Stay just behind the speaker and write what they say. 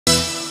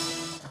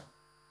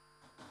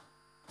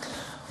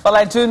Well,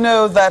 I do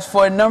know that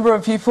for a number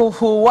of people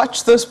who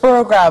watch this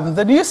program,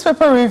 the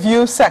newspaper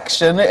review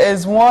section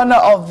is one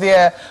of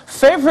their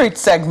favorite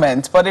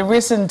segments. But in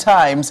recent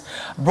times,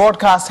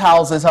 broadcast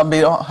houses have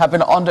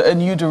been under a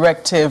new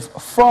directive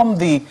from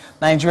the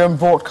Nigerian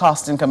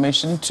Broadcasting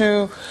Commission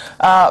to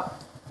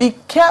be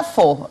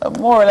careful,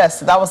 more or less.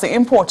 That was the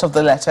import of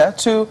the letter,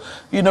 to,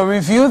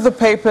 review the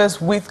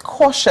papers with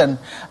caution,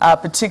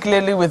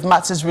 particularly with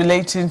matters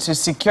relating to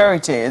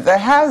security. There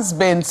has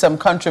been some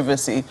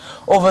controversy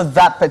over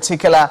that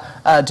particular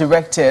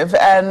directive,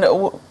 and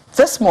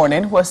this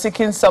morning we're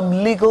seeking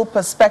some legal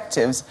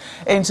perspectives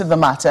into the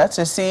matter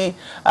to see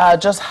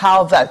just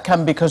how that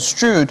can be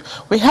construed.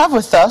 We have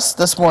with us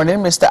this morning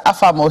Mr.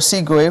 Afam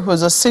Osigwe, who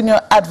is a senior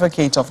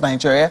advocate of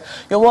Nigeria.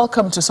 You're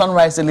welcome to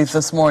Sunrise Elite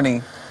this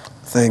morning.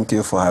 Thank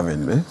you for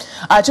having me.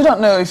 I do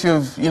not know if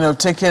you've,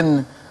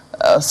 taken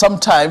some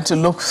time to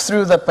look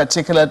through that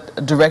particular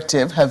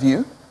directive, have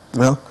you?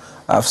 Well,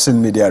 I've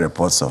seen media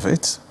reports of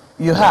it.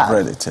 You have? I've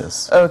read it,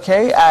 yes.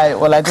 Okay.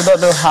 Well, I do not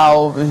know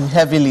how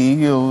heavily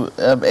you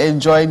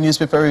enjoy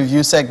newspaper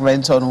review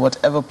segments on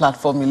whatever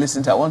platform you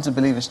listen to. I want to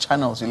believe it's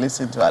channels you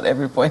listen to at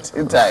every point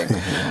in time.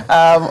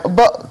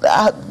 But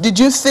did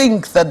you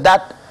think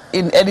that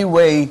in any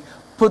way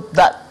put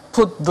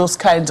those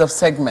kinds of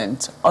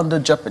segments under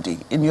jeopardy,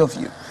 in your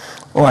view?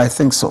 Oh, I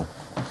think so.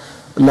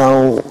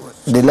 Now,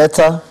 the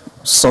letter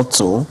sought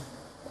to,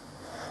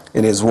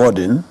 in its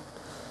wording,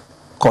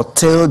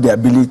 curtail the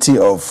ability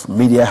of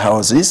media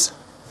houses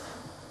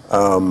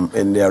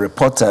in their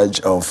reportage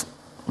of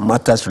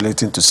matters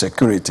relating to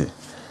security.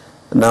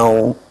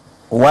 Now,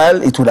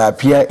 while it would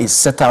appear it's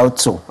set out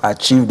to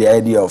achieve the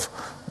idea of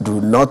do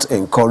not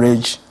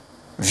encourage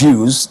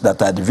views that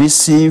are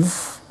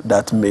divisive,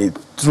 that may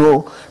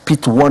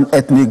pit one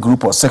ethnic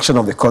group or section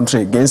of the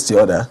country against the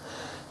other.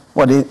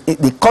 But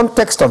the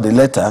context of the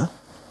letter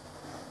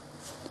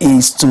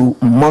is to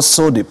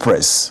muscle the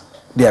press.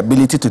 The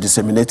ability to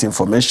disseminate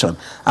information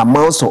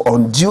amounts to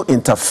undue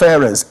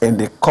interference in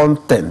the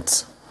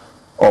content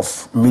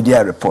of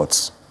media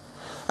reports.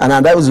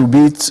 And that would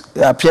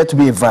appear to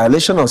be a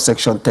violation of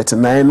Section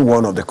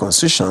 39(1) of the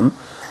Constitution,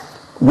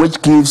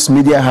 which gives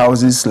media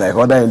houses, like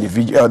other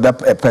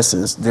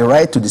persons, the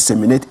right to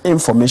disseminate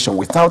information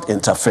without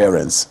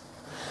interference.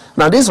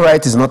 Now, this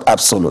right is not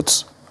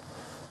absolute.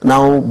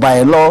 Now,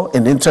 by law,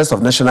 in the interest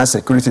of national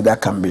security,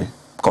 that can be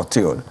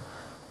curtailed.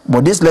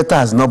 But this letter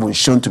has not been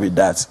shown to be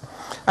that.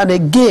 And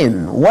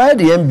again, while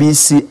the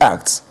NBC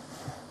Act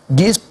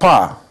gives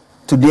power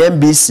to the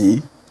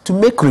NBC to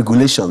make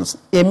regulations,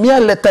 a mere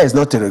letter is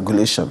not a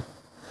regulation.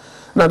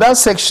 Now,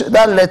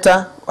 that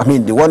letter,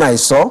 the one I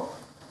saw,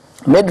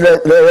 made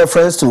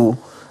reference to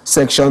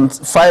Section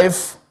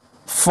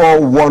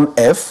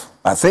 541F,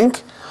 I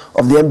think,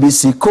 of the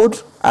NBC Code,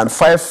 and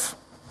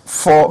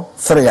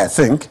 543, I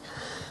think.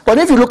 But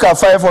if you look at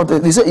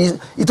 543,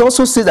 it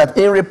also says that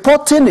in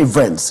reporting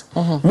events,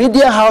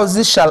 media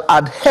houses shall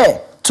adhere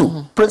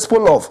to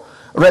principle of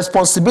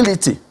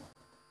responsibility,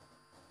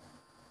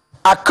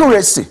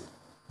 accuracy.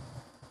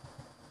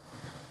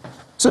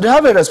 So they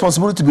have a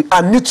responsibility to be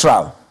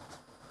neutral.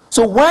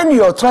 So when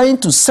you're trying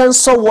to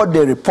censor what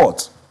they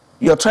report,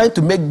 you're trying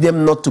to make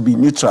them not to be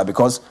neutral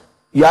because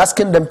you're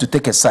asking them to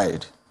take a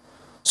side.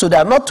 So they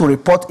are not to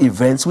report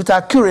events with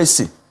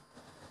accuracy.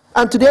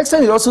 And to the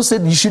extent it also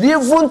said you should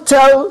even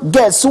tell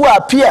guests who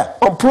appear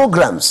on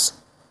programs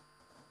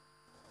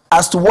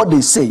as to what they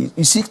say.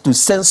 You seek to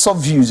censor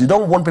views. You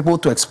don't want people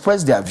to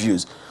express their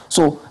views.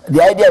 So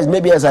the idea is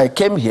maybe as I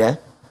came here,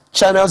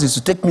 channels is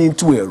to take me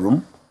into a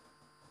room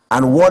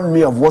and warn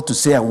me of what to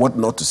say and what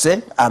not to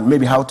say, and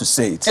maybe how to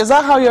say it. Is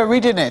that how you're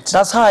reading it?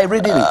 That's how I'm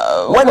reading it.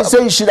 When you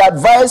say you should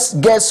advise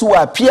guests who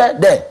appear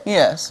there,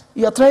 yes,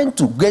 you're trying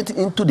to get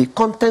into the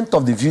content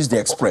of the views they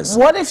express.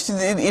 What if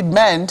it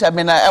meant, I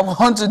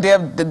want to,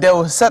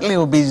 there certainly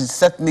will be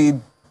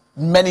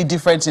many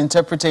different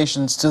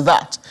interpretations to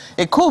that.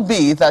 It could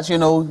be that,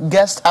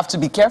 guests have to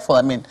be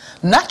careful.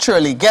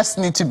 Naturally, guests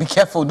need to be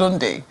careful, don't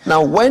they?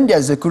 Now, when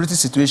there's a security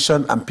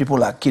situation and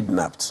people are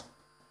kidnapped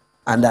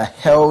and are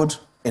held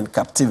in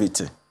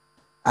captivity,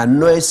 and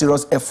no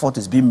serious effort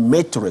is being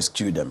made to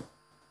rescue them,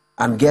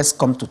 and guests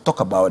come to talk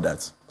about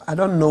that, I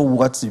don't know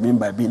what you mean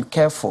by being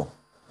careful.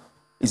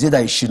 Is it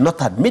that you should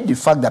not admit the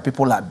fact that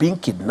people are being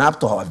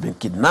kidnapped or have been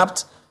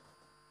kidnapped,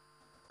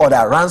 or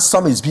that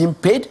ransom is being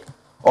paid?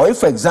 Or if,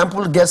 for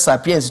example, guests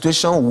appear in a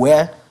situation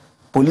where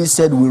police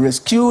said, we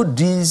rescue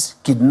these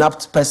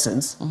kidnapped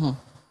persons,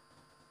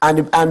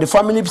 and the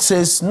family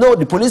says, no,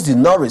 the police did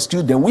not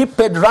rescue them, we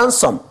paid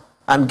ransom,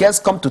 and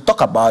guests come to talk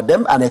about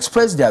them and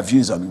express their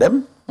views on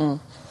them.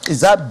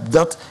 Is that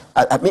not...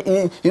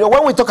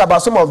 when we talk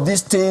about some of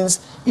these things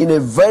in a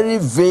very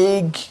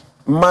vague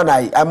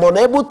manner, I'm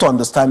unable to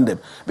understand them.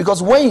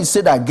 Because when you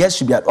say that guests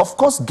should be... Of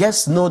course,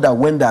 guests know that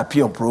when they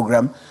appear on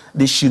program,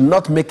 they should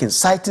not make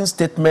inciting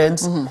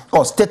statements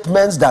or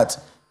statements that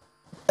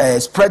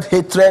spread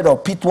hatred or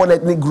pit one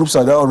ethnic groups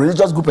or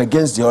religious group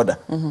against the other.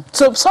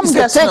 So some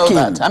guests know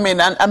that. I mean,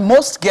 and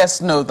most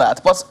guests know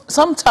that. But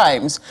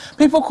sometimes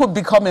people could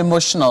become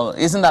emotional.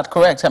 Isn't that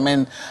correct? I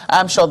mean,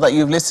 I'm sure that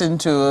you've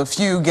listened to a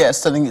few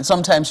guests and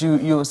sometimes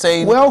you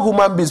say... Well,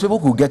 human beings, people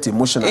could get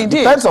emotional. Indeed.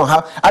 It depends on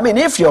how... I mean,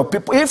 if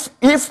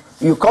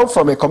you come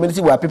from a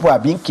community where people are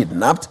being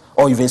kidnapped,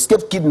 or you've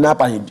escaped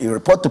kidnap and you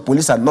report to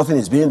police and nothing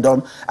is being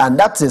done, and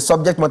that's a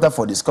subject matter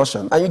for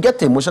discussion, and you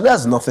get emotional,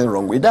 there's nothing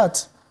wrong with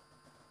that.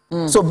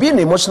 So being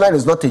emotional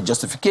is not a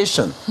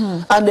justification.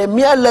 And a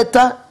mere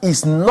letter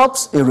is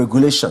not a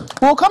regulation.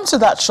 We'll come to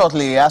that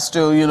shortly as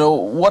to, you know,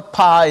 what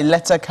power a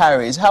letter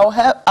carries.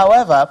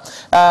 However,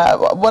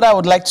 what I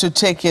would like to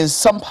take is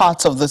some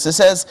parts of this. It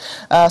says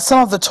some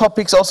of the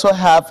topics also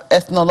have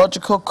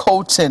ethnological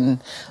coating,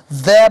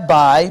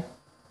 thereby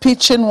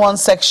pitching one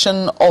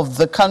section of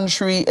the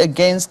country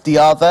against the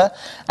other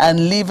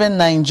and leaving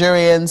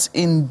Nigerians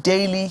in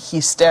daily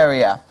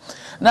hysteria.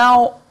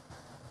 Now,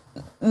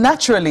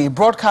 naturally,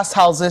 broadcast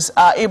houses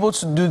are able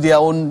to do their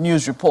own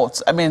news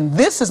reports. I mean,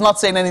 this is not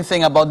saying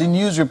anything about the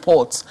news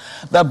reports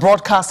that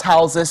broadcast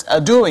houses are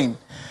doing.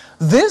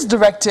 This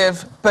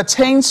directive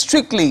pertains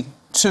strictly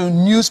to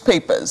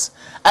newspapers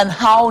and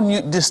how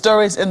the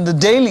stories in the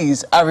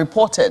dailies are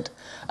reported.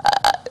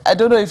 I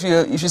don't know if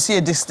you see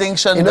a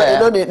distinction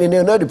there.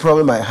 You know the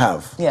problem I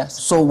have? Yes.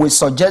 So we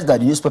suggest that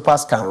the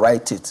newspapers can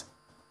write it,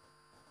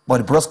 but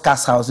the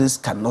broadcast houses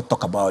cannot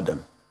talk about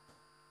them.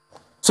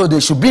 So they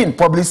should be in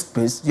public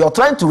space. You're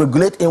trying to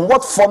regulate in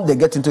what form they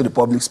get into the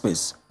public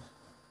space.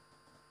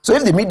 So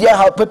if the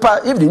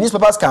if the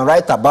newspapers can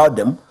write about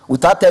them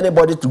without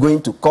anybody to go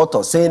into court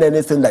or saying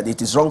anything that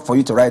it is wrong for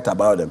you to write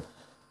about them,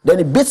 then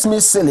it beats me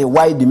silly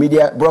why the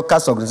media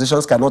broadcast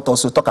organizations cannot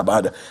also talk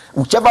about them.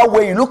 Whichever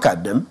way you look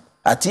at them,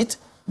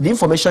 the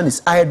information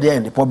is out there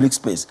in the public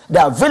space. They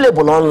are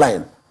available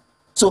online.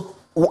 So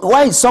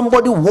why is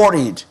somebody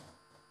worried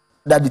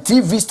that the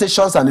TV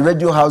stations and the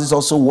radio houses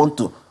also want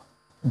to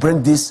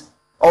bring this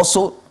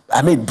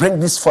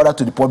further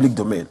to the public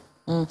domain?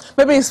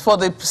 Maybe it's for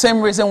the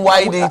same reason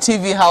why the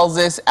TV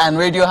houses and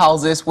radio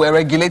houses were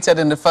regulated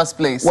in the first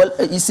place. Well,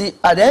 you see,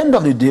 at the end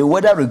of the day,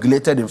 whether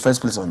regulated in the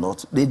first place or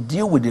not, they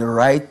deal with the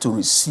right to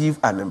receive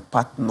and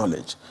impart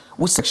knowledge,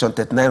 which Section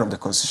 39 of the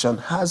Constitution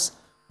has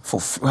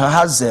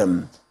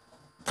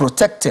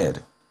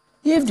protected.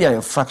 If there are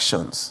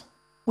infractions,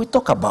 we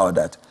talk about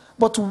that.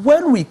 But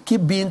when we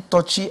keep being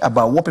touchy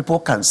about what people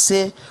can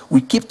say,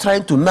 we keep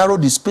trying to narrow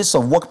the space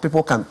of what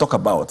people can talk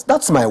about.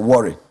 That's my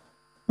worry.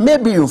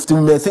 Maybe you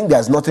may think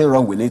there's nothing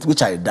wrong with it,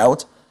 which I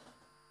doubt.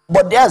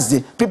 But there's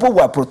the people who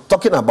are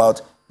talking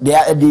about,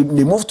 they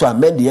move to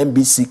amend the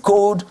NBC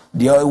code,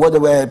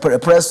 the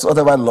press,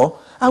 whatever law,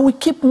 and we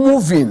keep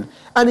moving.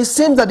 And it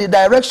seems that the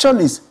direction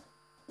is,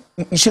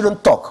 you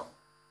shouldn't talk.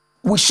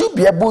 We should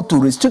be able to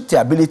restrict the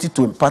ability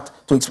to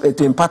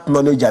impart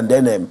knowledge and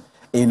then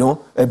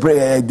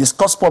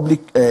discuss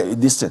public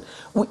distance.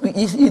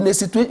 In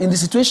the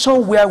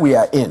situation where we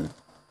are in,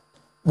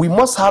 we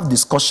must have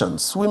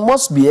discussions. We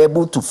must be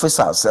able to face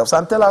ourselves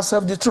and tell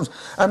ourselves the truth.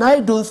 And I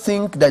don't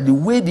think that the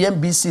way the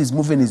NBC is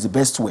moving is the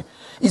best way.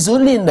 It's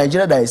only in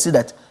Nigeria that I see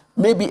that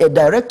maybe a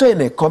director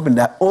in a company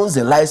that owns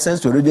a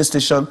license to a radio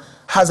station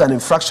has an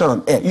infraction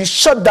on air. You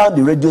shut down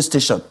the radio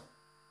station.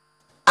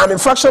 An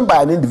infraction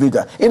by an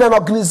individual. In an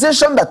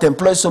organization that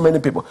employs so many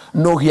people,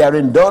 no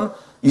hearing done,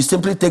 you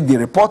simply take the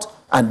report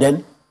and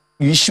then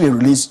you issue a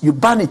release. You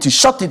ban it, you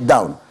shut it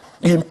down.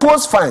 You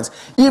impose fines,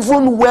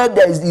 even where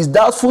there is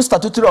doubtful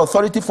statutory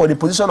authority for the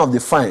position of the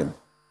fine.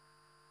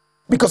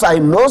 Because I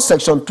know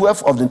Section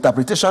 12 of the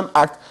Interpretation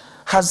Act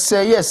has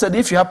said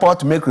if you have power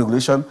to make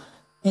regulation,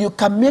 you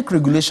can make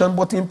regulation,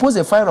 but impose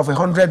a fine of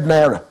 100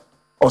 naira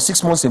or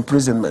 6 months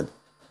imprisonment.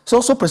 It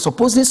also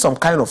presupposes some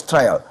kind of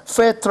trial,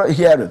 fair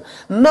hearing.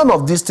 None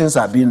of these things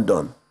are being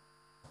done.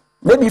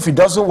 Maybe if it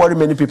doesn't worry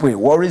many people, it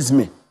worries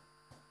me.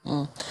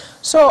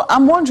 So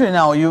I'm wondering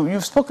now,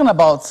 you've spoken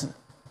about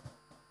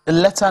the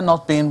letter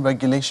not being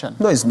regulation.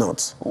 No, it's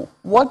not.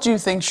 What do you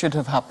think should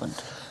have happened?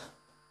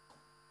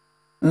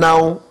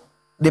 Now,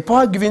 the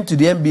power given to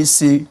the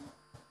NBC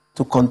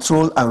to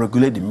control and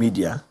regulate the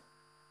media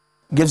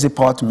gives the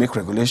power to make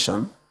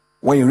regulation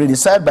when you read it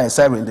side by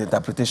side with the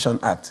Interpretation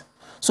Act.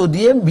 So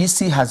the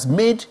NBC has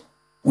made,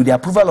 with the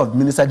approval of the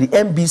minister, the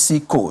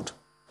NBC code.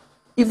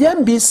 If the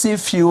NBC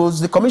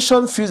feels, the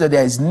commission feels that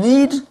there is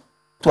need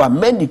to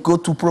amend the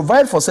code to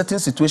provide for certain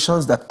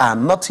situations that are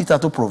not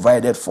hitherto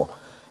provided for,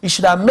 you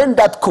should amend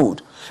that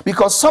code,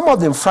 because some of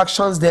the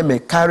infractions they may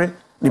carry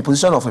the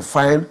imposition of a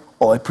fine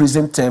or a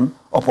prison term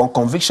upon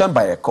conviction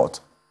by a court.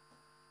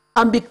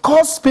 And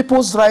because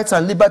people's rights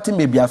and liberty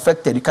may be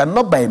affected, you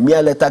cannot by a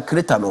mere letter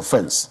create an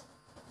offense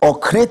or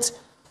create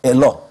a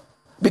law.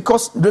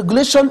 Because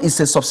regulation is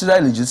a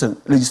subsidiary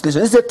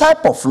legislation. It's a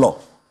type of law.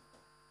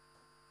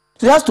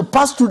 So it has to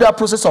pass through that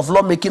process of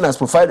lawmaking as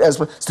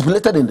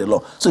stipulated in the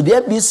law. So the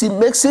NBC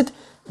makes it,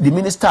 the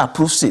minister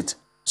approves it.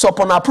 So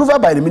upon approval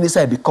by the minister,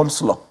 it becomes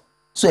law.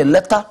 So a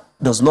letter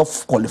does not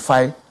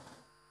qualify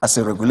as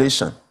a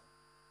regulation.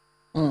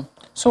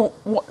 So,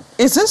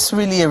 is this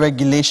really a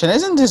regulation?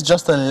 Isn't this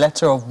just a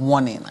letter of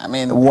warning? I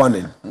mean...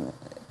 Warning.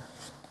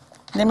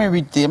 Let me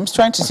read them. I'm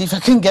trying to see if I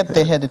can get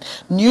the heading.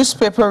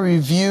 Newspaper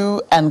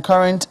review and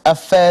current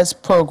affairs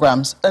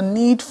programs. A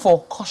need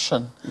for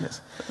caution.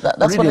 Yes. That's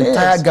Read what the it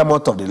entire is.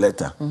 gamut of the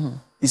letter.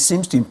 It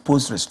seems to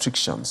impose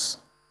restrictions.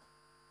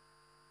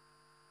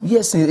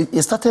 Yes,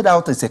 it started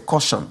out as a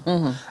caution.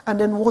 And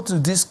then what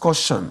is this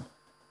caution?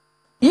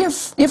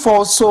 If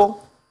also,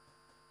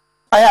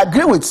 I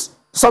agree with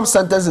some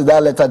sentences in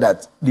that letter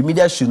that the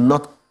media should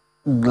not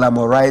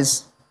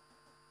glamorize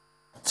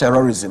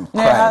terrorism,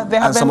 crime,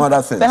 and some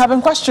other things. There have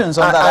been questions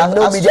on that. I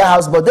know media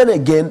house, but then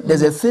again,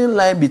 there's a thin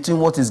line between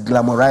what is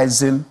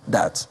glamorizing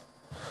that.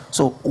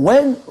 So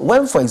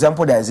when for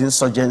example, there is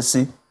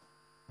insurgency,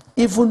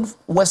 even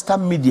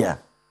Western media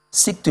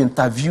seek to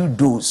interview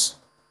those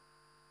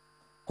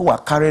who are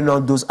carrying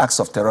on those acts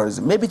of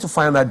terrorism, maybe to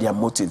find out their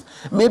motive.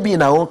 Maybe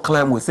in our own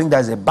climate, we think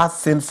that's a bad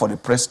thing for the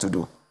press to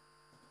do.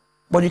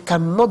 But you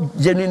cannot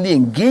genuinely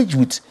engage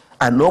with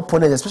an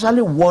opponent,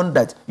 especially one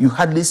that you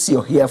hardly see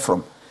or hear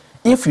from,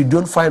 if you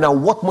don't find out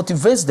what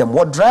motivates them,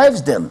 what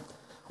drives them,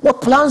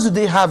 what plans do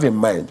they have in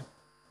mind.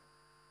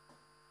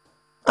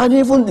 And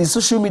even the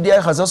social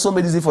media has also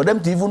made it easy for them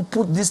to even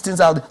put these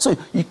things out there. So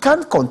you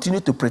can't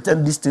continue to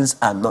pretend these things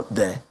are not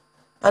there.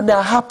 And they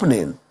are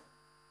happening.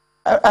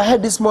 I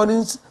heard this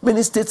morning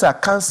many states are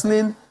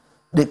cancelling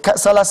the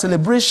Salah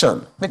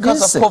celebration.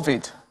 Because of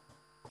COVID.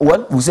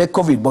 Well, we say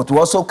COVID, but we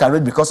also carry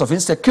it because of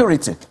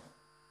insecurity.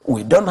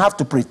 We don't have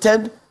to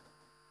pretend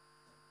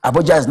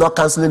Abuja is not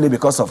cancelling it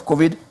because of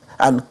COVID.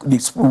 And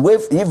the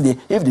wave,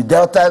 if the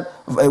Delta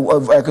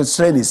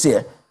strain is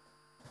here,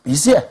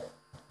 it's here.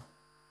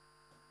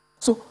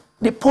 So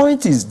the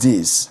point is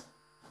this: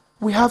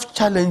 we have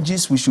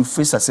challenges we should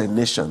face as a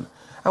nation,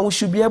 and we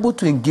should be able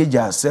to engage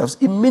ourselves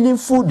in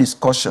meaningful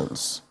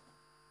discussions.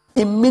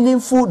 In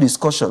meaningful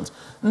discussions.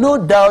 No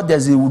doubt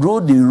there's a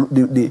role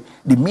the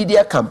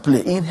media can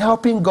play in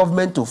helping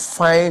government to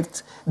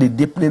fight the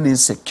deepening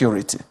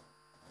insecurity,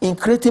 in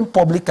creating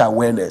public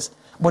awareness.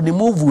 But the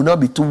move will not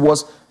be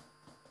towards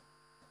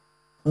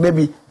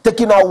maybe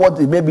taking out what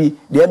maybe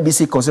the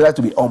NBC consider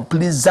to be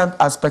unpleasant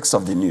aspects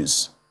of the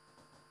news.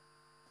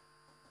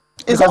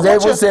 Because they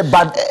will say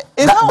bad.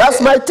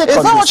 That's my take on this.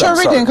 Is that what you're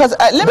reading? Because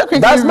let me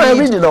quickly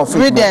read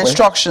the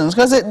instructions.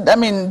 Because I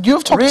mean,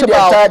 you've talked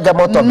about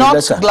not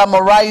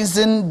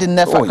glamorizing the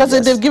NEFA. Because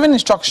they've given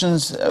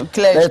instructions,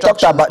 clear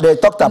instructions. They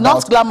talked about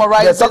not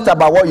glamorizing. They talked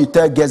about what you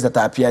tell guests that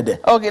appear there.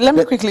 Okay, let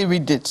me quickly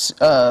read it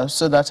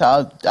so that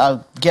our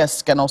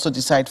guests can also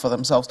decide for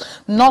themselves.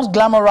 Not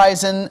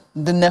glamorizing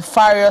the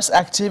nefarious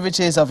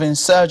activities of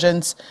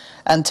insurgents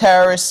and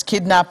terrorists,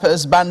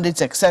 kidnappers,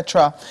 bandits,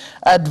 etc.,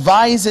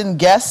 advising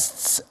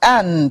guests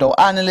and or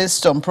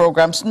analysts on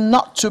programs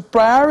not to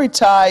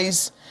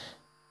prioritize,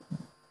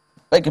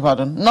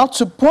 not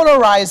to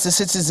polarize the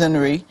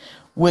citizenry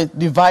with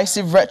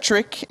divisive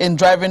rhetoric in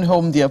driving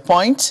home their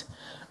point,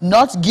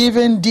 not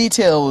giving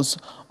details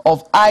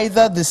of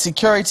either the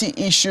security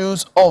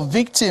issues or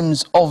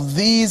victims of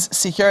these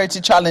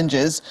security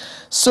challenges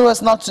so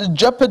as not to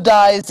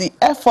jeopardize the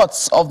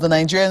efforts of the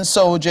Nigerian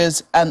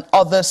soldiers and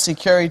other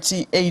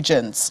security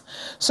agents.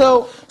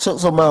 So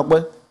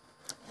Mark,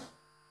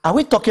 are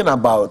we talking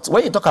about,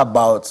 when you talk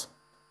about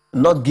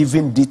not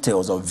giving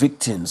details of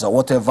victims or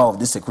whatever of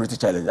this security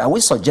challenge, are we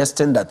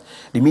suggesting that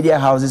the media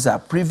houses are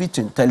privy to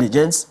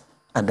intelligence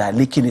and are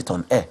leaking it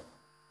on air?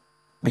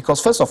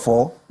 Because first of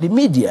all, the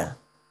media,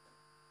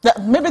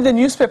 maybe the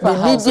newspaper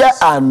houses. Media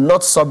are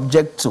not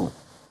subject to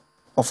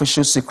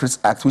Official Secrets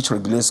Act, which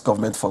regulates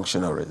government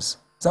functionaries.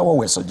 Is that what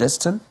we're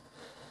suggesting?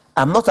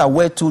 I'm not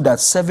aware, too, that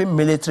 7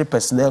 military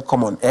personnel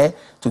come on air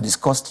to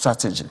discuss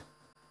strategy.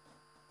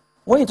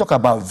 When you talk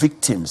about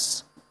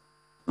victims,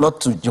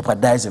 not to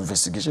jeopardize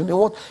investigation,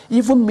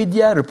 even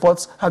media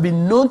reports have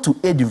been known to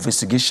aid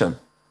investigation.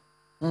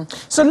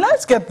 So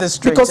let's get this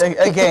straight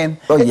again.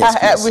 We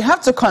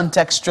have to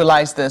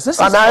contextualize this.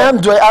 I'm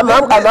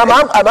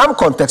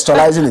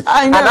contextualizing it.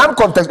 And I'm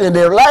in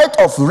the light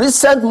of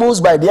recent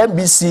moves by the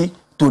NBC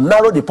to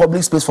narrow the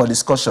public space for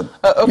discussion.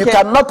 You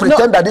cannot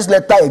pretend that this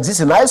letter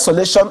exists in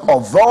isolation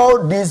of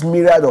all these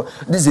myriad of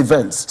these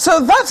events. So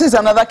that is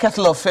another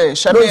kettle of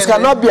fish. It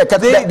cannot be a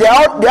kettle. They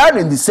are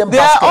in the same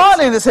basket. They are all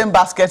in the same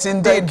basket,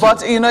 indeed.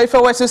 But if I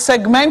were to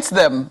segment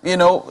them,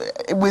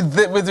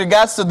 with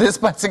regards to this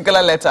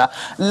particular letter,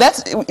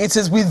 it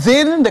is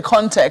within the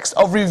context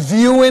of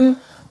reviewing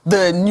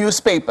the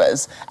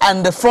newspapers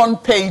and the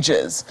front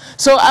pages.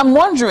 So I'm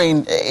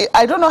wondering,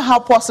 I don't know how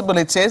possible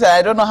it is, and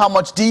I don't know how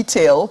much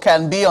detail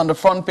can be on the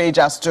front page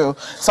as to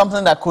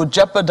something that could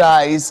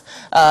jeopardize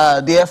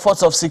the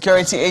efforts of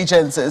security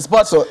agencies.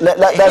 But so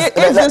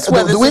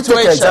do we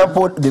take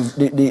example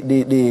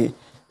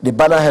the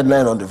banner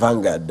headline on the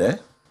Vanguard there?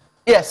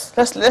 Yes,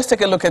 let's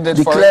take a look at it.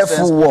 Declare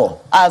full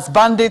war as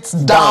bandits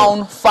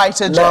down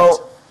fighter jet. Now,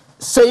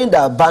 saying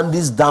that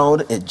bandits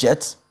downed a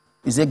jet,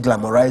 is it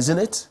glamorizing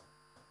it?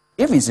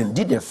 If it's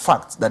indeed a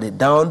fact that they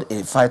downed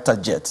a fighter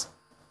jet,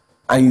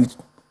 and you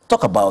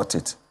talk about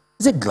it,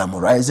 is it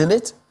glamorizing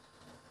it?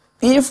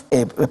 if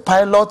a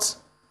pilot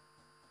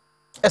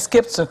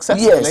escaped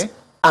successfully, yes,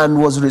 and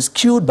was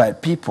rescued by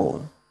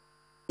people,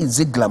 is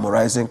it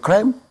glamorizing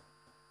crime?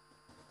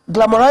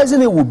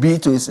 Glamorizing it would be,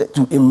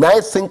 in my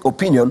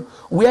opinion,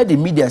 where the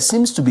media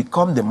seems to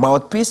become the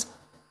mouthpiece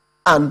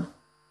and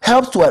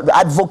help to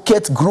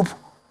advocate group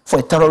for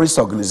a terrorist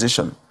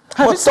organization.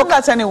 Have you seen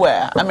that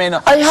anywhere? I mean,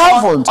 I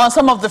haven't. On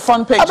some of the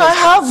front pages. And I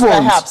haven't.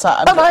 Perhaps.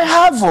 And I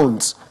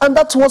haven't. And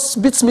that's what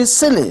beats me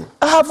silly.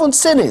 I haven't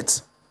seen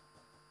it.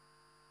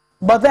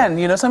 But then,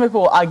 you know, some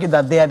people will argue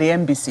that they are the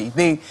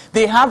NBC.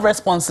 They have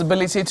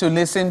responsibility to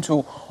listen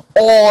to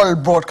all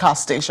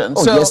broadcast stations.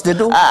 Oh, so, yes, they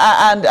do.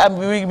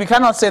 And we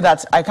cannot say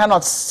that. I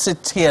cannot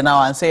sit here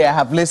now and say I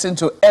have listened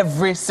to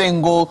every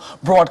single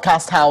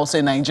broadcast house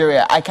in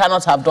Nigeria. I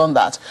cannot have done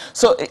that.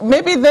 So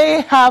maybe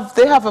they have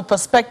a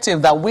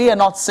perspective that we are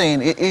not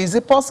seeing. Is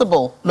it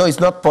possible? No, it's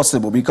not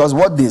possible, because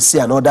what they see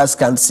and others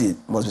can't see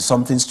must be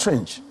something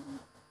strange.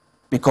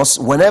 Because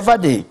whenever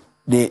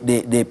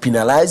they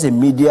penalize a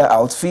media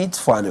outfit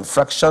for an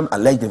infraction,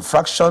 alleged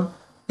infraction,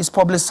 it's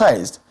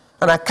publicized.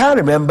 And I can't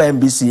remember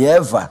NBC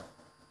ever,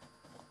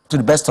 to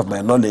the best of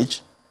my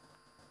knowledge,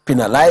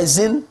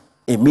 penalizing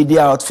a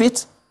media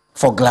outfit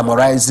for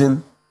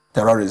glamorizing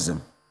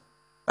terrorism.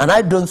 And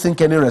I don't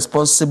think any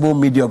responsible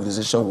media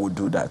organization would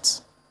do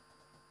that.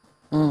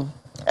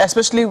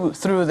 Especially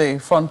through the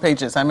front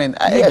pages. I mean,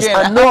 yes,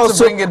 again, and I have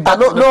to bring it back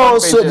to the front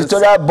also pages. the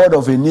editorial board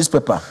of a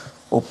newspaper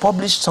will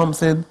publish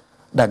something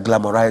that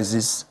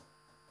glamorizes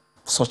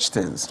such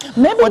things.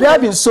 But there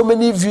have been so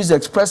many views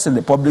expressed in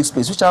the public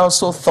space, which I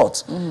also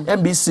thought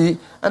NBC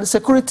and the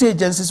security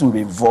agencies will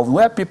be involved,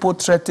 where people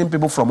threaten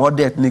people from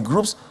other ethnic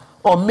groups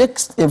or make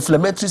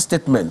inflammatory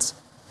statements.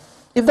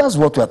 If that's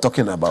what we're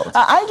talking about.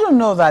 I don't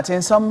know that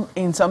in some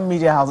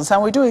media houses,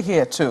 and we do it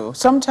here too,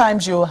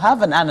 sometimes you'll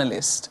have an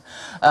analyst,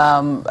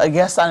 a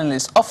guest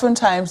analyst.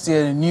 Oftentimes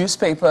the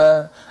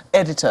newspaper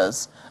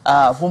editors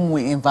whom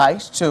we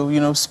invite to, you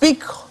know,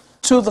 speak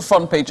to the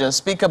front pages,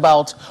 speak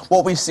about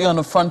what we see on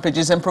the front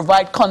pages and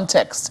provide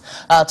context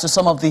to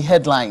some of the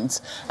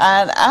headlines.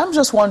 And I'm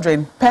just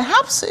wondering,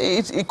 perhaps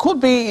it could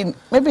be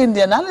maybe in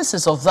the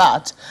analysis of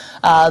that,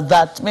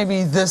 that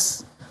maybe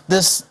this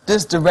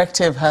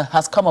directive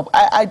has come up.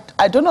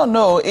 I do not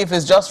know if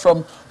it's just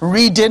from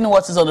reading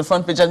what is on the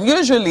front page. And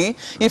usually,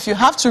 if you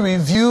have to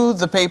review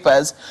the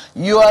papers,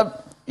 you're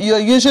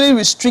usually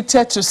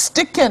restricted to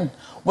sticking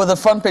with the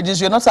front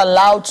pages. You're not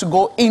allowed to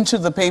go into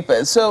the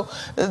papers. So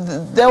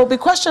there will be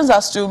questions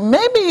as to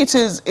maybe it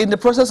is in the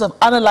process of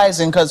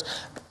analyzing, because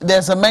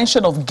there's a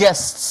mention of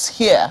guests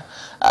here.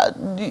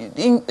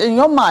 In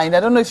your mind,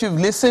 I don't know if you've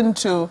listened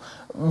to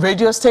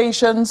radio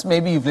stations,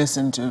 maybe you've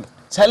listened to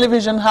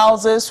television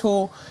houses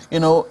who,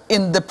 you know,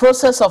 in the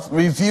process of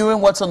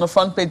reviewing what's on the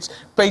front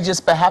pages,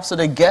 perhaps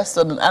the guests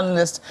or an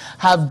analyst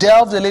have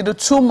delved a little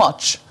too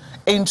much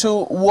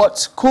into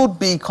what could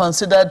be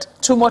considered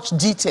too much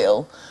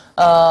detail,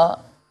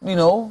 you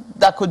know,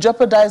 that could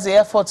jeopardize the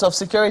efforts of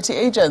security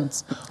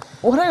agents.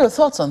 What are your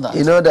thoughts on that?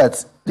 You know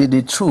that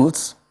the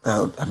truth,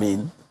 I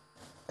mean,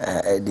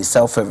 the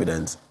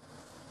self-evident,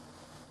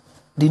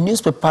 the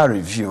newspaper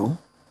review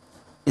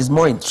is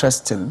more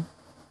interesting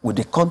with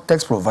the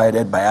context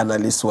provided by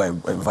analysts who are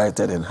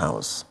invited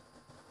in-house.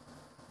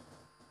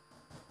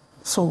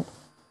 So,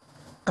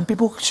 and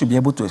people should be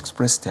able to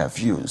express their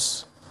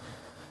views.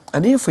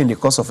 And if in the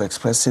course of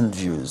expressing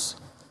views,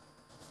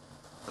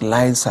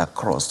 lines are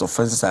crossed,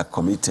 offenses are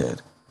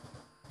committed,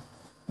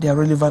 there are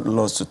relevant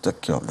laws to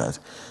take care of that.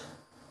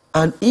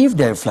 And if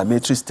there are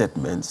inflammatory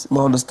statements,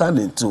 my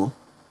understanding too,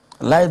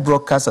 live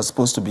broadcasts are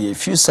supposed to be a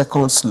few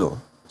seconds slow,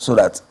 so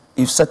that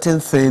if certain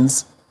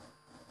things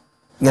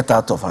get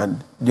out of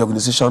hand, the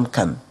organization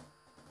can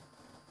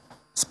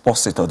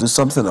pause it or do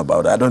something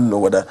about it. I don't know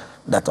whether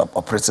that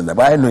operates in there,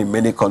 but I know in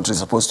many countries it's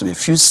supposed to be a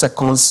few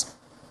seconds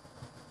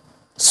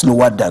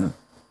slower than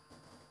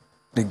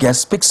the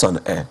guest speaks on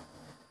air.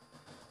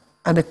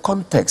 And the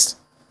context,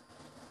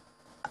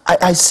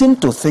 I seem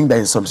to think that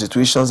in some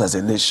situations as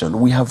a nation,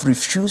 we have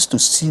refused to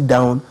sit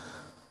down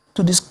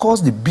to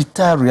discuss the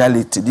bitter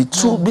reality,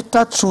 the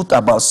bitter truth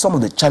about some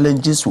of the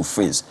challenges we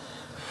face.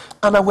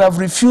 And we have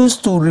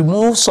refused to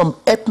remove some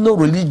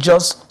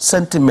ethno-religious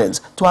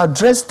sentiments, to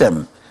address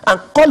them and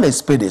call a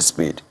spade a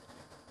spade.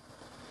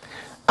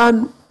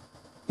 And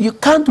you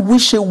can't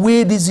wish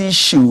away these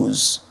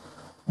issues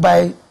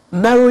by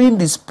narrowing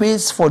the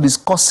space for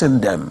discussing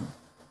them.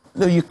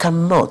 No, you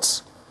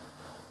cannot.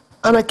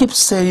 And I keep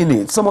saying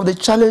it. Some of the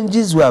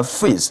challenges we have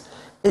faced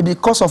is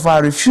because of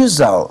our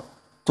refusal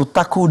to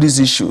tackle these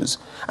issues.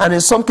 And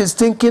in some cases,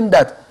 thinking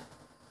that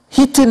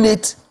hitting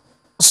it,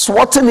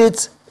 swatting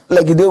it,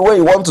 like the way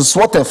you want to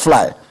swat a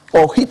fly,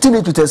 or hitting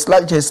it with a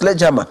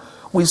sledgehammer,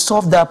 will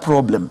solve that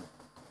problem.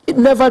 It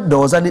never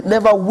does, and it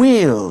never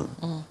will.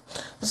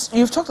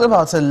 You've talked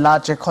about a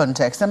larger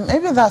context, and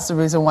maybe that's the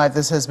reason why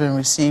this has been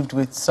received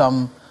with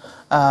some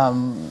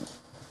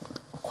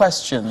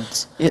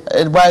questions,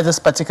 why this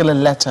particular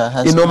letter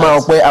has... You know,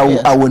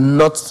 I will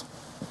not,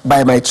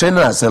 by my training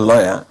as a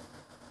lawyer,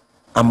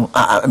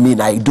 I mean,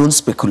 I don't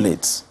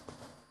speculate.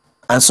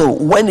 And so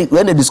when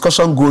the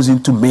discussion goes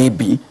into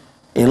maybe,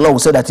 in law will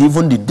say that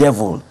even the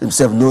devil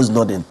himself knows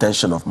not the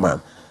intention of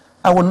man.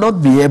 I will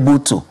not be able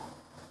to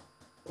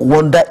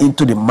wander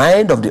into the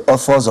mind of the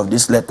authors of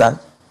this letter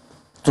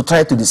to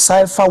try to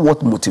decipher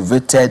what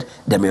motivated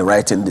them in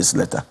writing this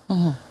letter.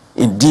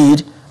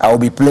 Indeed, I will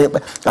be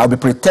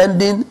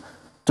pretending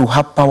to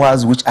have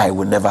powers which I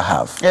will never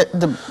have.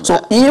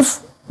 So if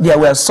there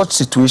were such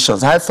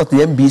situations, I thought the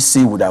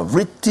NBC would have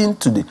written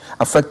to the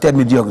affected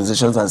media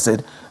organizations and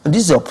said,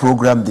 this is your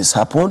program, this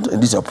happened,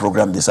 and this is your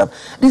program, this happened.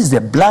 This is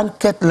a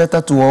blanket letter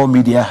to all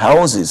media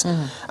houses.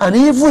 And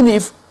even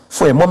if,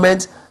 for a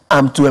moment,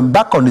 I'm to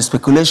embark on the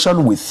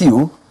speculation with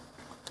you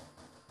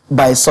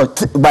by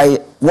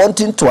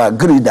wanting to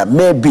agree that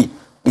maybe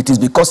it is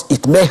because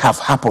it may have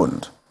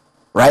happened,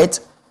 right?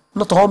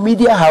 Not all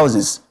media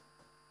houses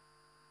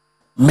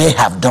may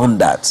have done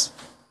that.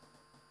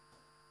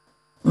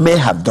 May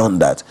have done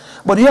that.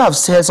 But you have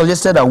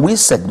suggested that we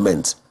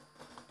segment.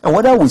 And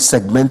whether we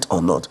segment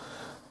or not,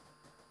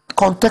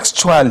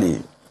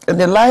 contextually, in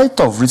the light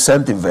of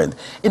recent events,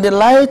 in the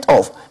light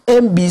of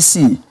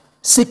NBC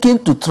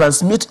seeking to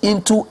transmit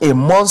into a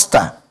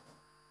monster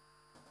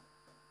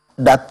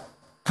that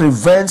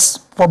prevents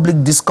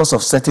public discourse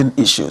of certain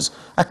issues,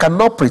 I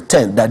cannot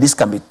pretend that this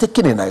can be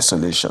taken in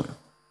isolation.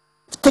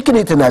 Taking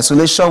it in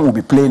isolation will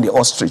be playing the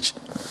ostrich.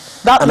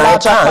 That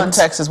larger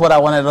context is what I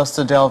wanted us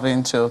to delve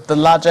into. The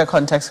larger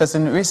context, because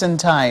in recent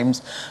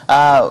times,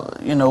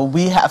 you know,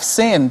 we have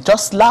seen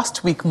just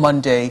last week,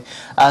 Monday,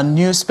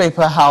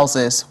 newspaper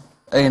houses,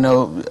 you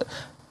know,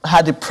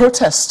 had a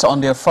protest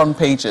on their front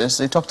pages.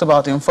 They talked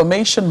about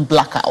information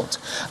blackout,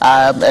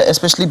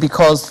 especially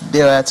because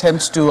there are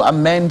attempts to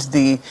amend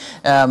the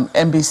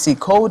NBC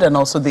code and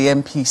also the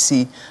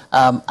MPC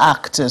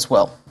Act as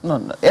well. No,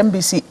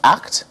 NBC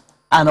Act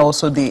and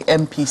also the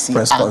MPC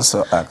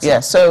Act. Yeah,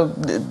 so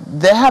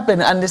there have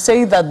been, and they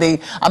say that the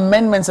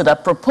amendments that are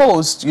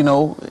proposed, you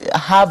know,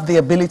 have the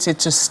ability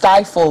to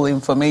stifle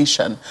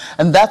information,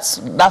 and that's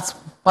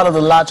part of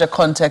the larger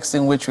context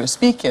in which we're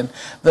speaking.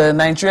 The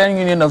Nigerian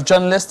Union of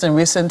Journalists in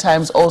recent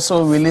times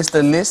also released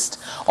a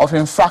list of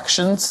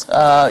infractions,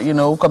 you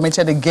know,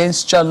 committed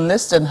against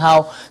journalists, and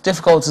how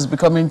difficult it's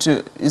becoming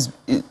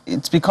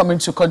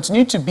to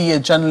continue to be a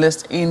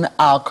journalist in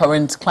our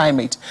current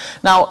climate.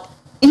 Now,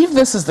 if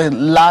this is the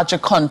larger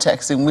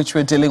context in which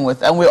we're dealing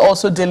with, and we're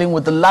also dealing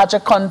with the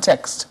larger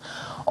context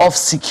of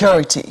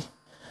security,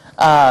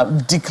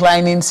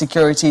 declining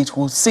security, it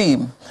will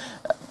seem,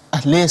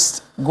 at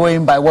least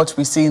going by what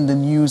we see in the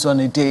news on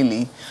a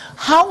daily,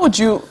 how would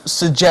you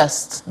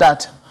suggest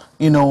that,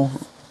 you know,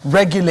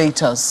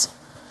 regulators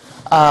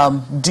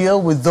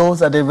deal with those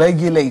that they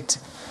regulate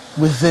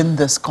within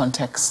this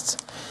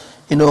context?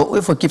 You know,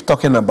 if we keep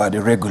talking about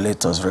the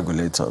regulators,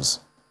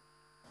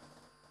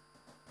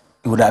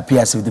 it would appear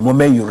as if the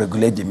moment you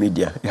regulate the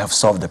media, you have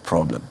solved the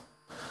problem.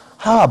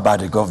 How about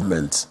the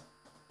government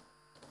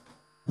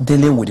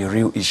dealing with the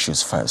real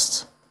issues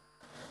first?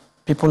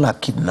 People are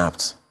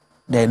kidnapped.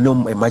 There are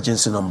no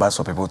emergency numbers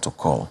for people to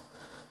call.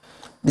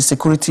 The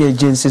security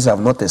agencies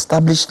have not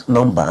established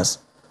numbers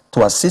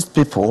to assist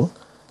people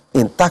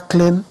in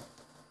tackling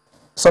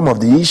some of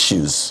the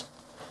issues.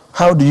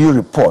 How do you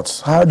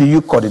report? How do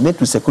you coordinate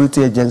with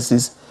security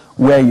agencies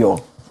where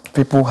your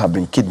people have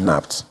been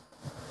kidnapped?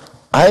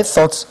 I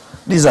thought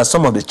these are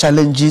some of the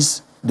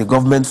challenges the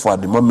government for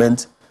the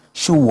moment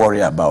should worry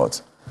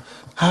about.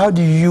 How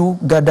do you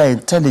gather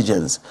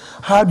intelligence?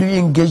 How do you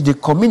engage the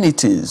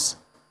communities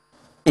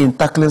in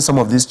tackling some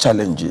of these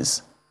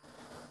challenges?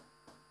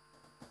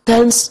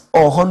 Tens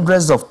or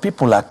hundreds of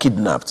people are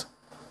kidnapped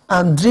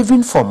and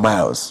driven for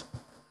miles,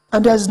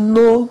 and there's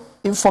no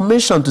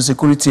information to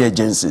security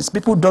agencies.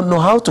 People don't know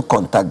how to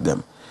contact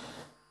them.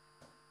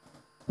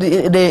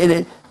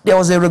 There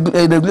was a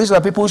regulation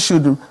that people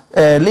should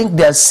link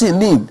their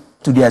SIM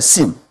to their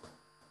SIM,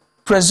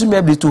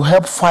 presumably to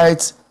help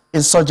fight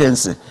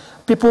insurgency.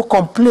 People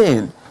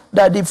complain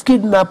that if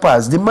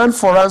kidnappers demand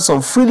for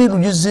ransom freely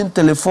using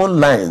telephone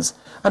lines,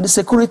 and the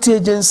security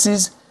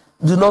agencies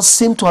do not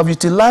seem to have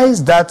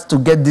utilized that to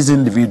get these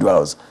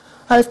individuals.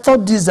 I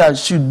thought these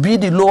should be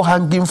the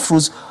low-hanging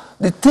fruits,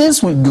 the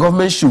things the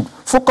government should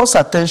focus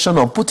attention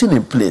on putting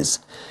in place.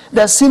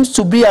 There seems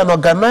to be an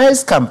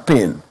organized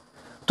campaign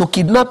to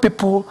kidnap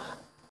people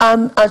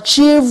and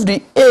achieve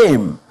the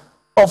aim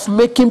of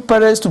making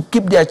parents to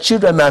keep their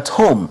children at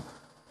home.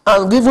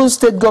 And even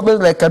state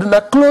governments like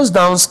Kaduna close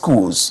down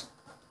schools.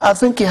 I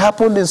think it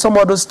happened in some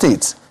other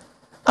states.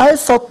 I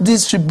thought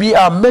this should be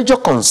our major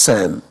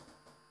concern.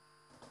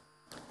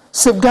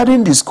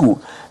 Safeguarding the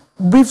school,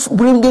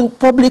 bringing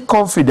public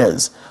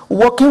confidence,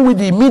 working with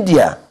the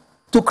media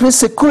to create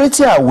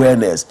security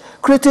awareness,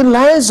 creating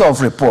lines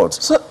of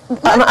reports. So,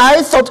 and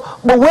I thought,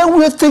 but when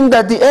we think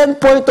that the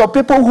end point of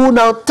people who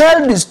now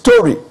tell the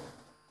story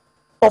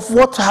of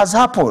what has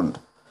happened,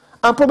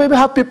 and probably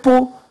have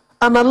people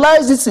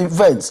analyze these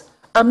events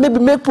and maybe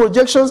make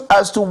projections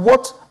as to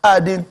what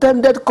are the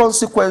intended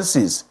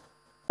consequences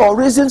or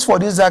reasons for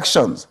these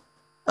actions.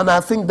 And I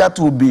think that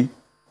will be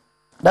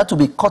that will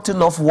be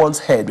cutting off one's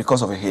head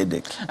because of a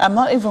headache. I'm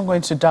not even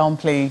going to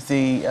downplay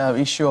the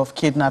issue of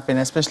kidnapping,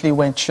 especially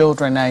when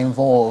children are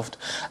involved.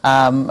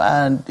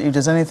 And if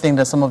there's anything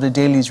that some of the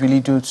dailies really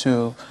do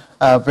to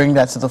bring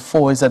that to the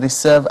fore, is that they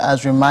serve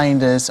as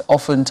reminders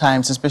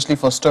oftentimes, especially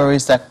for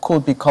stories that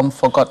could become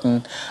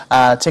forgotten.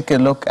 Take a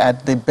look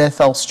at the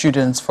Bethel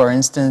students, for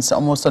instance.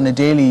 Almost on a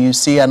daily, you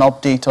see an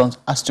update on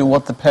as to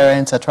what the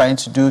parents are trying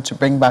to do to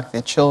bring back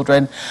their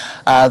children.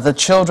 The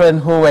children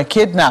who were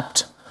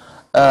kidnapped,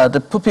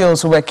 the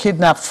pupils who were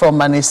kidnapped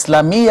from an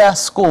Islamia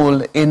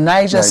school in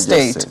Niger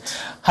State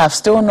have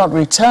still not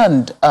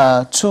returned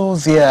to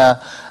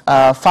their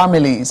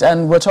families.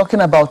 And we're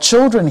talking about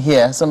children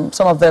here, some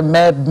of them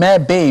mere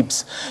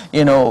babes,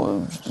 you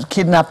know,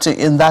 kidnapped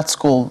in that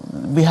school.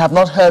 We have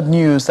not heard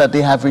news that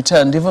they have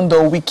returned, even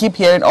though we keep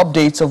hearing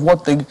updates of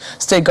what the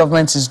state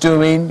government is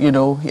doing. You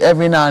know,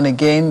 every now and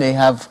again they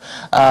have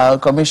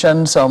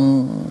commissioned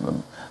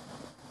some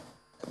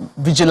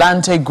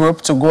vigilante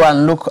group to go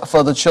and look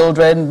for the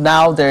children.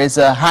 Now there is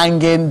a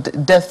hanging,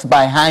 death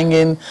by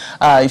hanging,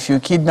 if you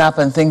kidnap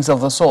and things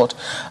of the sort.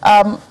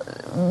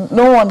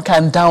 No one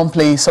can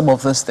downplay some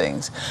of these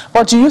things.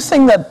 But do you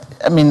think that,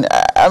 I mean,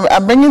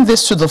 I'm bringing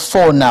this to the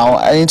fore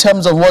now in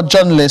terms of what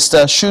journalists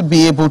should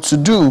be able to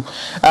do.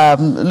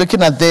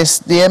 Looking at this,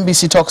 the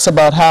NBC talks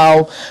about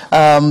how,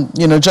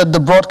 you know,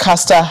 the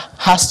broadcaster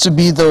has to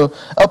be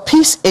a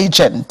peace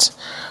agent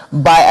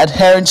by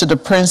adhering to the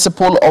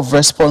principle of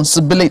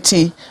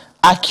responsibility,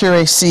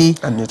 accuracy,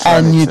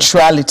 and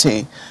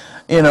neutrality.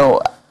 You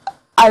know,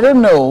 I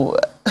don't know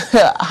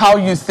how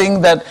you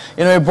think that,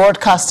 you know, a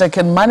broadcaster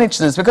can manage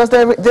this, because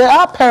there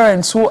are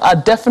parents who are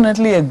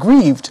definitely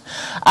aggrieved.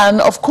 And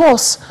of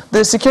course,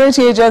 the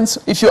security agents,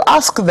 if you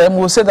ask them,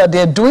 will say that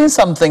they're doing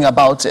something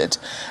about it.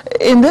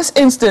 In this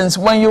instance,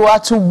 when you are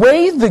to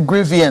weigh the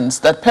grievance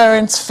that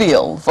parents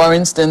feel, for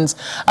instance,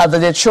 that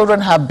their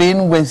children have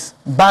been with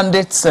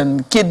bandits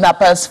and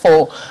kidnappers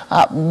for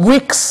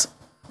weeks,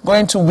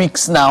 going to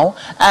weeks now,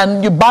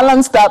 and you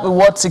balance that with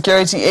what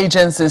security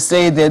agencies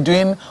say they're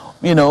doing,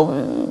 you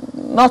know,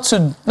 not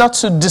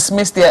to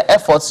dismiss their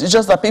efforts. It's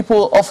just that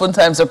people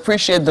oftentimes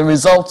appreciate the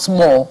results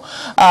more.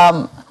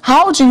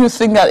 How do you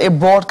think that a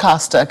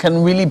broadcaster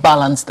can really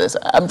balance this?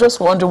 I'm just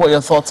wondering what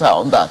your thoughts are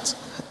on that.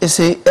 You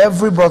see,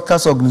 every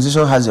broadcast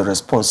organization has a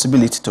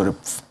responsibility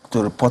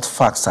to report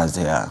facts as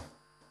they are.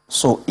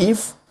 So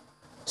if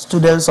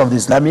students of the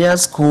Islamia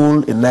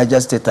school in Niger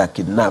State are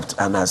kidnapped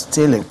and are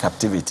still in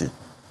captivity,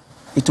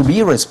 it will be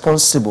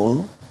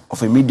irresponsible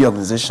of a media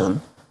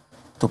organization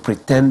to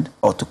pretend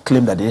or to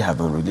claim that they have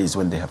been released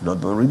when they have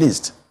not been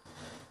released.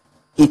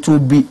 It will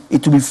be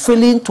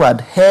failing to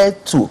adhere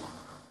to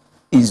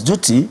its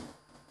duty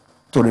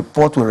to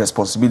report with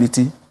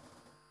responsibility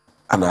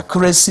and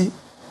accuracy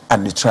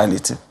and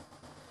neutrality.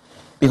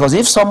 Because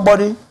if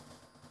somebody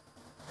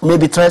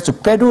maybe tries to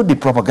peddle the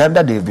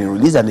propaganda they've been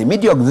released, and the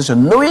media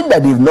organization, knowing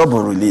that they've not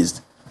been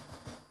released,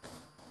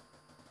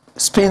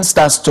 spins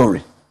that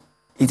story,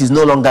 it is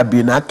no longer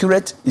being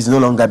accurate, it's no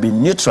longer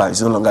being neutral,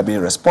 it's no longer being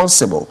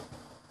responsible.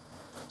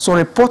 So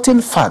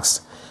reporting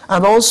facts,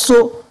 and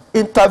also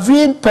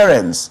interviewing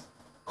parents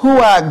who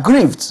are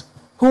grieved,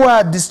 who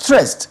are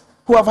distressed,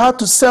 who have had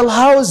to sell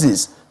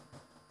houses,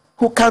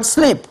 who can't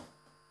sleep,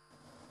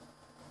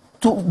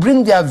 to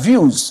bring their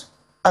views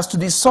as to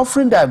the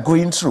suffering they are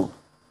going through.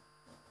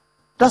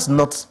 That's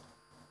not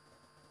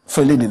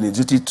failing in a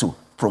duty to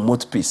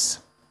promote peace.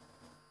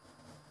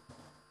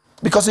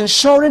 Because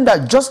ensuring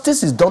that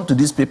justice is done to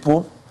these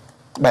people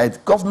by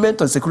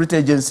government and security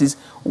agencies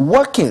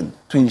working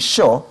to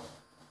ensure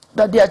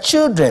that their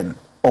children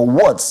or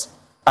wards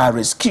are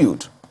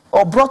rescued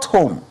or brought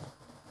home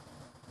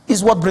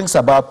is what brings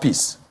about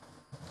peace.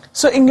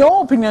 So in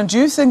your opinion, do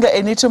you think that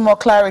a little more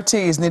clarity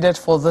is needed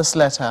for this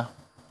letter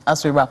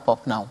as we wrap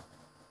up now?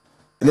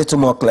 A little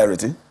more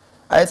clarity?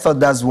 I thought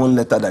that's one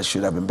letter that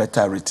should have been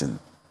better written.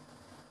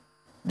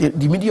 The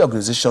media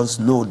organizations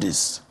know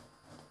this.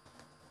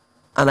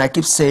 And I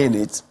keep saying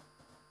it,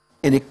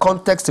 in the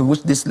context in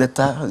which this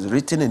letter is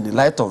written in the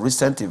light of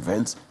recent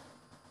events,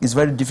 it's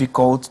very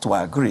difficult to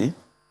agree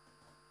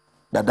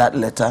that that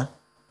letter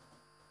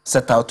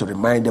set out to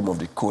remind them of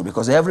the code,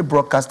 because every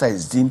broadcaster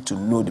is deemed to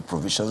know the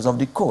provisions of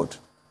the code.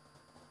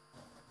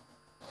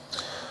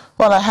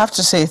 Well, I have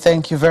to say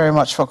thank you very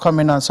much for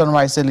coming on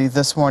Sunrise Daily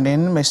this morning.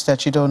 Mr.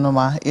 Chido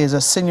Numa is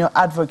a senior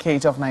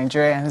advocate of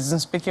Nigeria and has been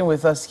speaking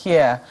with us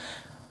here.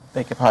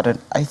 Beg your pardon.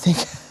 I think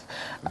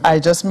I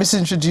just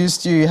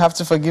misintroduced you. You have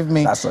to forgive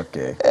me. That's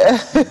okay.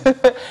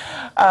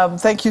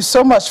 Thank you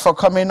so much for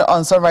coming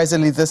on Sunrise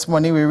Daily this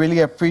morning. We really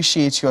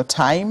appreciate your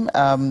time.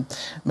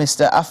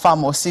 Mr.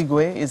 Afam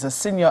Osigwe is a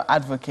senior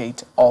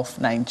advocate of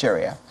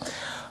Nigeria.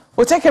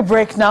 We'll take a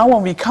break now.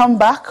 When we come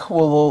back,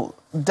 we'll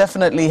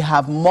definitely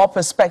have more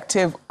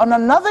perspective on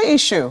another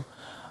issue.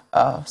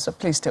 So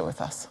please stay with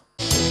us.